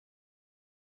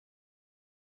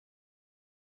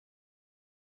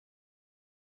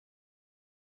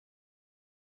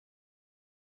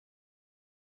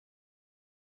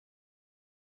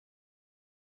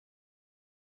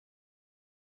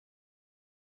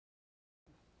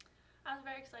I was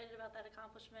very excited about that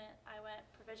accomplishment. I went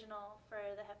provisional for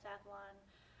the heptathlon.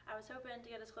 I was hoping to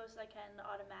get as close as I can to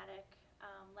automatic.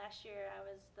 Last year I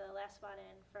was the last spot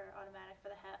in for automatic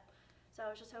for the hep, so I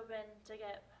was just hoping to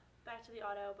get back to the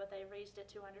auto, but they raised it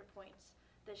 200 points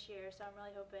this year, so I'm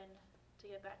really hoping to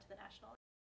get back to the national.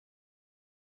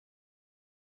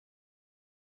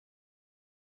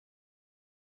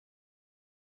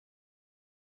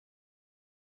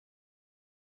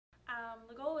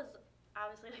 The goal was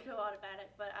obviously to go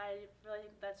automatic, but I really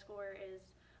think that score is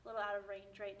a little out of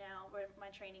range right now where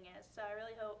my training is. So I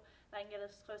really hope that I can get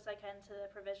as close as I can to the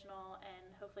provisional, and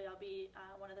hopefully I'll be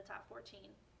one of the top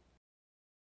 14.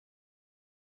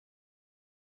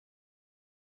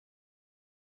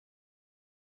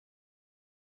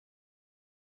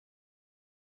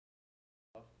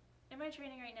 In my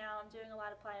training right now, I'm doing a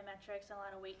lot of plyometrics and a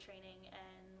lot of weight training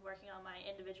and working on my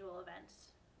individual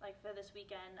events. Like for this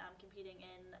weekend, I'm competing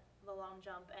in the long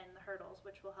jump and the hurdles,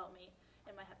 which will help me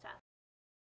in my heptathlon.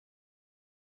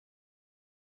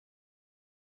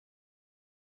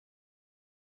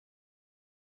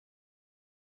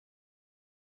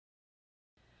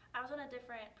 I was on a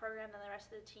different program than the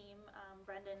rest of the team.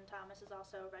 Brendan Thomas is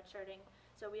also redshirting,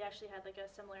 so we actually had like a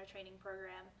similar training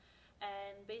program.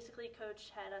 And basically, coach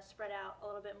had us spread out a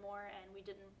little bit more, and we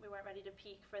weren't ready to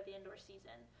peak for the indoor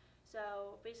season.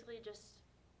 So basically, just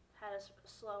had a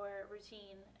slower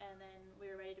routine, and then we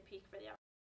were ready to peak for the.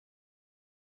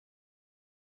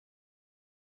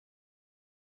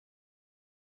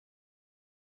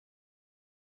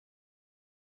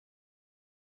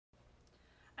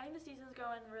 I think the season's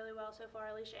going really well so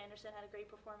far. Alicia Anderson had a great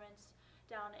performance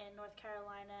down in North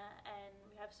Carolina, and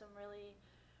we have some really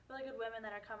good women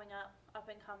that are coming up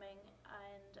and coming,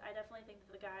 and I definitely think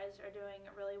that the guys are doing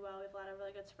really well. We have a lot of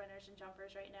really good sprinters and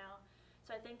jumpers right now,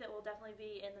 so I think that we'll definitely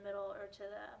be in the middle or to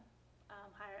the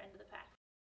higher end of the pack.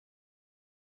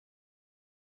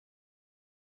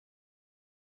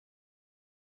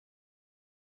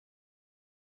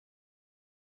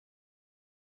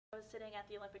 I was sitting at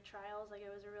the Olympic trials. Like,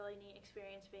 it was a really neat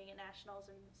experience being at nationals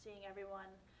and seeing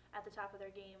everyone at the top of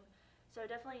their game. So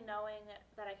definitely knowing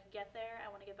that I could get there, I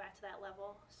want to get back to that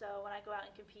level. So when I go out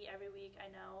and compete every week,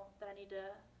 I know that I need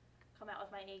to come out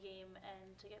with my A game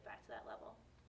and to get back to that level.